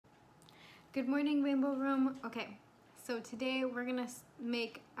Good morning, Rainbow Room. Okay, so today we're gonna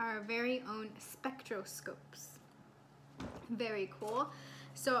make our very own spectroscopes. Very cool.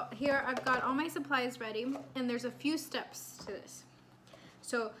 So here I've got all my supplies ready, and there's a few steps to this.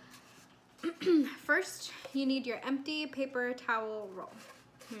 So first you need your empty paper towel roll.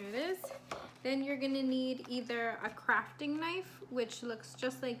 Here it is. Then you're gonna need either a crafting knife, which looks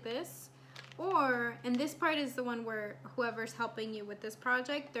just like this, and this part is the one where whoever's helping you with this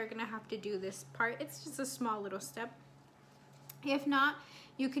project, they're gonna have to do this part. It's just a small little step. If not,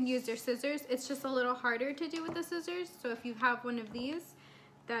 you can use your scissors. It's just a little harder to do with the scissors, so if you have one of these,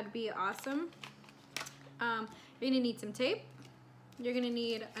 that'd be awesome. You're gonna need some tape. You're gonna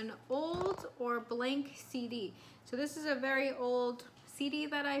need an old or blank CD. So this is a very old CD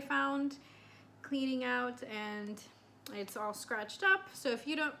that I found cleaning out, and it's all scratched up. So if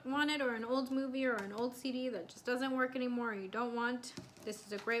you don't want it, or an old movie or an old CD that just doesn't work anymore, or you don't want, this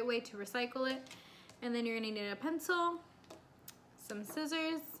is a great way to recycle it. And then you're gonna need a pencil, some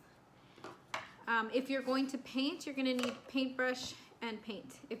scissors. If you're going to paint, you're gonna need paintbrush and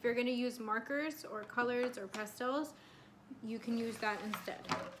paint. If you're gonna use markers or colors or pastels, you can use that instead.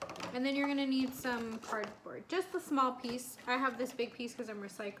 And then you're gonna need some cardboard, just a small piece. I have this big piece because I'm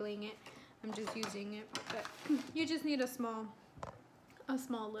recycling it. I'm just using it, but you just need a small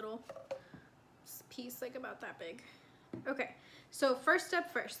little piece, like about that big. Okay, so first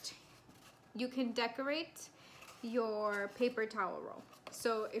step first, you can decorate your paper towel roll.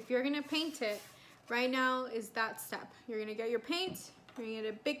 So if you're gonna paint it, right now is that step. You're gonna get your paint, you're gonna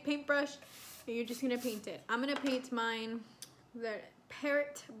get a big paintbrush, and you're just gonna paint it. I'm gonna paint mine the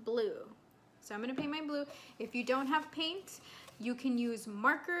parrot blue. So I'm gonna paint my blue. If you don't have paint, you can use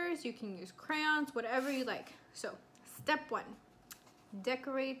markers, you can use crayons, whatever you like. So step one,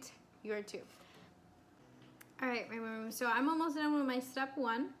 decorate your tube. All right, so I'm almost done with my step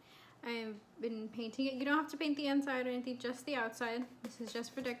one. I've been painting it. You don't have to paint the inside or anything, just the outside. This is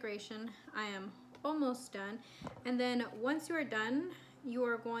just for decoration. I am almost done. And then once you are done, you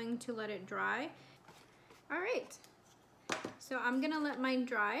are going to let it dry. All right, so I'm gonna let mine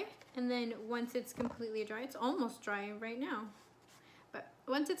dry, and then once it's completely dry, it's almost dry right now. But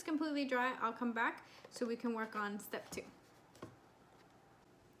once it's completely dry, I'll come back so we can work on step two.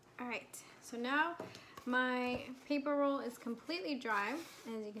 All right, so now my paper roll is completely dry.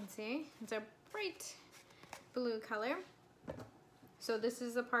 As you can see, it's a bright blue color. So this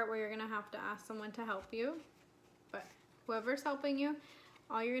is the part where you're gonna have to ask someone to help you. But whoever's helping you,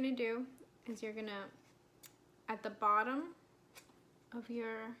 all you're gonna do is you're gonna, at the bottom of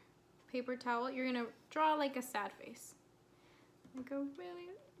your paper towel, you're gonna draw like a sad face. Like a really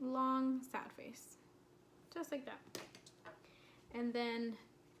long sad face, just like that. And then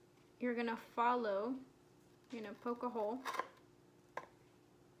you're gonna follow, you're gonna poke a hole.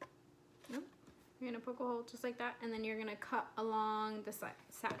 Nope. You're gonna poke a hole just like that, and then you're gonna cut along the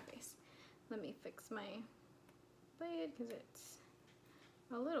sad face. Let me fix my blade because it's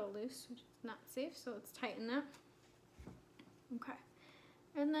a little loose, which is not safe, so let's tighten that. Okay.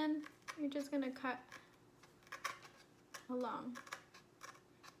 And then you're just gonna cut along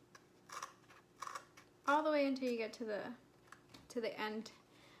all the way until you get to the end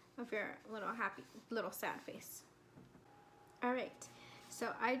of your little sad face. All right,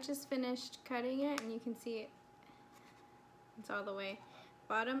 so I just finished cutting it, and you can see it's all the way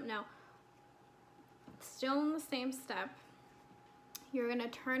bottom. Now, still in the same step, you're gonna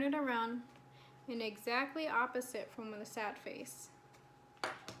turn it around in exactly opposite from the sad face.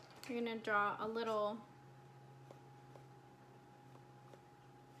 You're gonna draw a little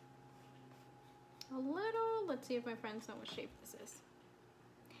let's see if my friends know what shape this is.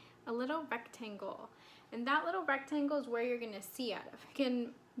 A little rectangle. And that little rectangle is where you're gonna see out of.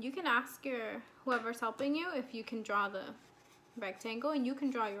 You can ask whoever's helping you if you can draw the rectangle, and you can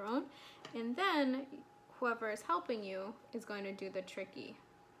draw your own. And then whoever is helping you is going to do the tricky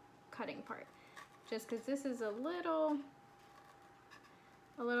cutting part. Just because this is a little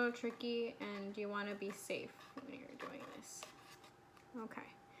tricky, and you want to be safe when you're doing this. Okay,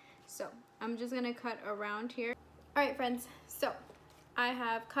 so I'm just gonna cut around here. All right, friends, so I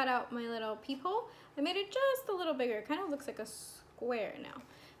have cut out my little peephole. I made it just a little bigger. It kind of looks like a square now,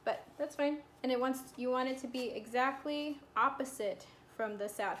 but that's fine. And you want it to be exactly opposite from the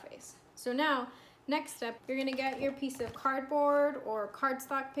sad face. So now, next step, you're gonna get your piece of cardboard or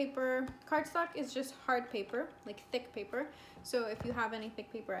cardstock paper. Cardstock is just hard paper, like thick paper. So if you have any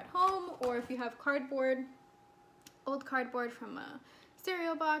thick paper at home, or if you have cardboard, old cardboard from a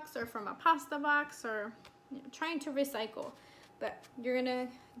cereal box or from a pasta box, or trying to recycle. But you're gonna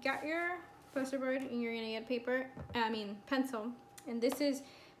get your poster board, and you're gonna get pencil, and this is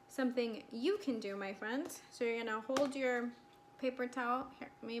something you can do, my friends. So you're gonna hold your paper towel. Here,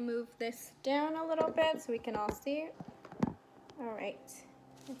 let me move this down a little bit so we can all see. All right,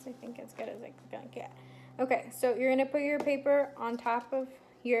 that's I think as good as it's gonna get. Okay, so you're gonna put your paper on top of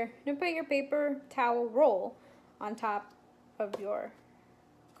your paper towel roll on top of your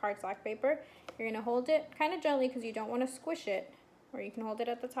cardstock paper. You're gonna hold it kind of gently because you don't want to squish it, or you can hold it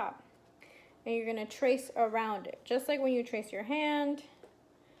at the top. And you're gonna trace around it, just like when you trace your hand,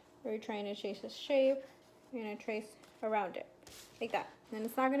 or you're trying to chase a shape. You're gonna trace around it, like that. And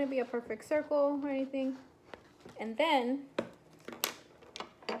it's not gonna be a perfect circle or anything. And then,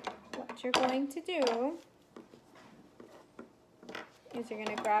 what you're going to do is you're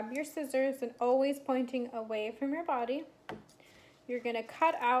gonna grab your scissors and always pointing away from your body. You're gonna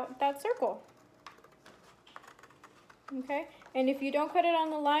cut out that circle. Okay, and if you don't cut it on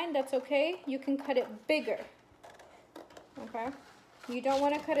the line, that's okay. You can cut it bigger. Okay, you don't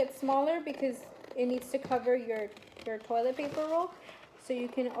want to cut it smaller because it needs to cover your toilet paper roll. So you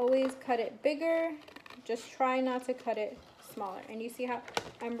can always cut it bigger. Just try not to cut it smaller. And you see how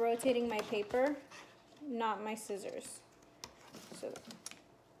I'm rotating my paper, not my scissors. So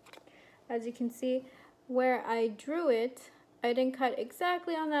as you can see, where I drew it, I didn't cut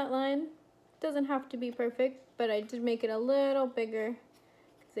exactly on that line. Doesn't have to be perfect, but I did make it a little bigger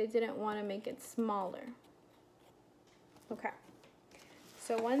because I didn't want to make it smaller. Okay,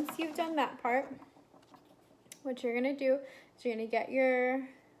 so once you've done that part, what you're gonna do is you're gonna get your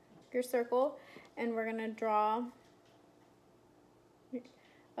circle, and we're gonna draw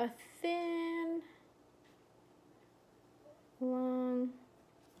a thin, long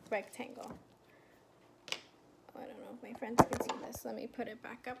rectangle. I don't know if my friends can see this. Let me put it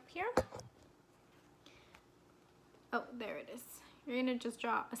back up here. Oh, there it is. You're gonna just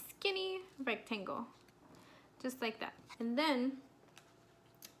draw a skinny rectangle, just like that. And then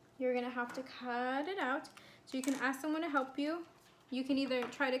you're gonna have to cut it out. So you can ask someone to help you. You can either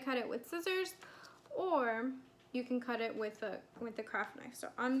try to cut it with scissors, or you can cut it with the craft knife. So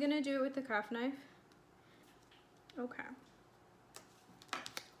I'm gonna do it with the craft knife. Okay.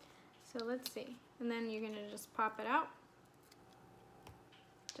 So let's see. And then you're gonna just pop it out,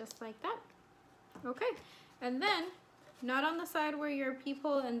 just like that. Okay, and then not on the side where your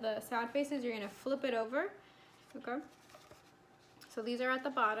people and the sad faces, you're gonna flip it over, okay? So these are at the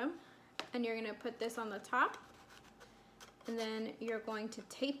bottom, and you're gonna put this on the top, and then you're going to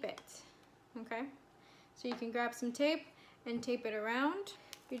tape it, okay? So you can grab some tape and tape it around.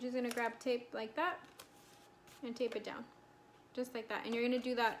 You're just gonna grab tape like that and tape it down, just like that. And you're gonna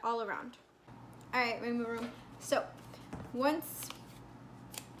do that all around. All right, Rainbow Room. So once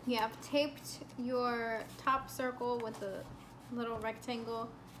you have taped your top circle with the little rectangle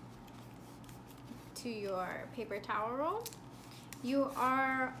to your paper towel roll, you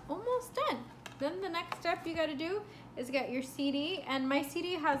are almost done. Then the next step you gotta do is get your CD, and my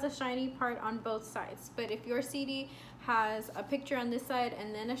CD has a shiny part on both sides, but if your CD has a picture on this side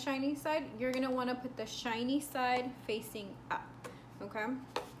and then a shiny side, you're gonna wanna put the shiny side facing up, okay?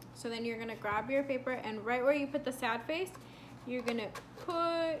 So then you're gonna grab your paper, and right where you put the sad face, you're gonna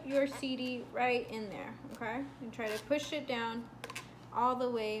put your CD right in there, okay? And try to push it down all the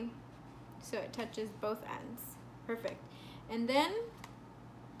way so it touches both ends. Perfect. And then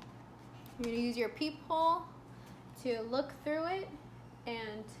you're gonna use your peephole to look through it,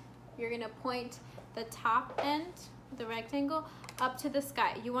 and you're gonna point the top end, the rectangle, up to the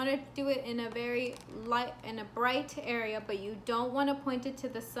sky. You wanna do it in a very light and a bright area, but you don't wanna point it to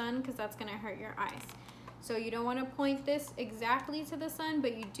the sun because that's gonna hurt your eyes. So you don't want to point this exactly to the sun,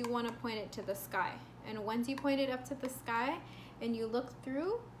 but you do want to point it to the sky. And once you point it up to the sky and you look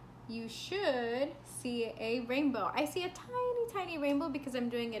through, you should see a rainbow. I see a tiny, tiny rainbow because I'm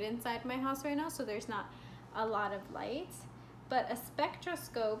doing it inside my house right now, so there's not a lot of light. But a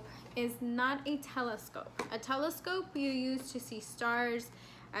spectroscope is not a telescope. A telescope you use to see stars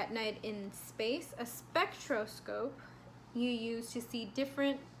at night in space. A spectroscope you use to see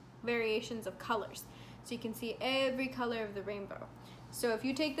different variations of colors. So you can see every color of the rainbow. So if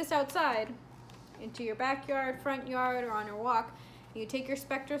you take this outside into your backyard, front yard, or on your walk, you take your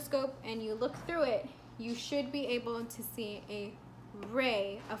spectroscope and you look through it, you should be able to see a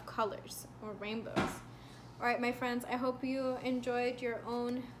ray of colors or rainbows. All right, my friends, I hope you enjoyed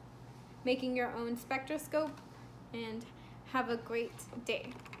making your own spectroscope, and have a great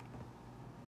day.